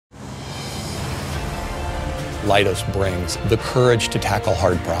Leidos brings the courage to tackle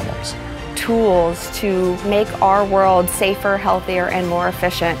hard problems. Tools to make our world safer, healthier, and more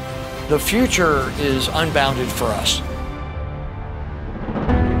efficient. The future is unbounded for us.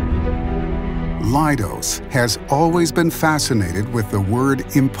 Leidos has always been fascinated with the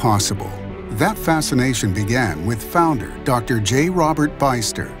word impossible. That fascination began with founder Dr. J. Robert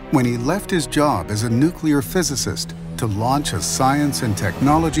Beyster when he left his job as a nuclear physicist to launch a science and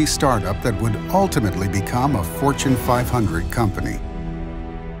technology startup that would ultimately become a Fortune 500 company.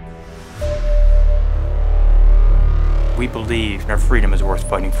 We believe our freedom is worth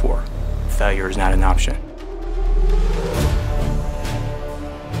fighting for. Failure is not an option.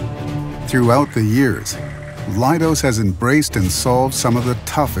 Throughout the years, Leidos has embraced and solved some of the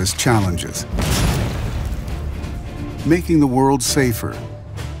toughest challenges, making the world safer,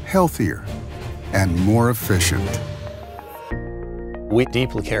 healthier, and more efficient. We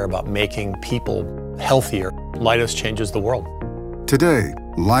deeply care about making people healthier. Leidos changes the world. Today,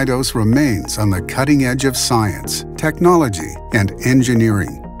 Leidos remains on the cutting edge of science, technology, and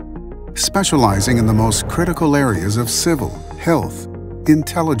engineering, specializing in the most critical areas of civil, health,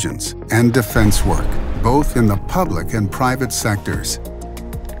 intelligence, and defense work, both in the public and private sectors.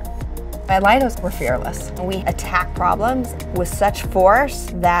 At Leidos, we're fearless. We attack problems with such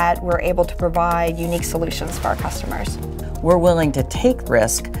force that we're able to provide unique solutions for our customers. We're willing to take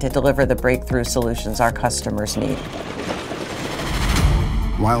risk to deliver the breakthrough solutions our customers need.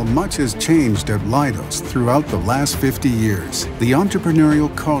 While much has changed at Leidos throughout the last 50 years, the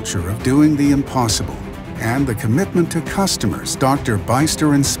entrepreneurial culture of doing the impossible and the commitment to customers Dr.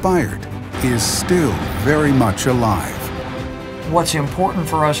 Beyster inspired is still very much alive. What's important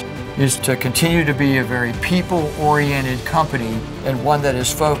for us is to continue to be a very people-oriented company and one that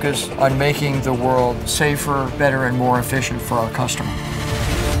is focused on making the world safer, better, and more efficient for our customers.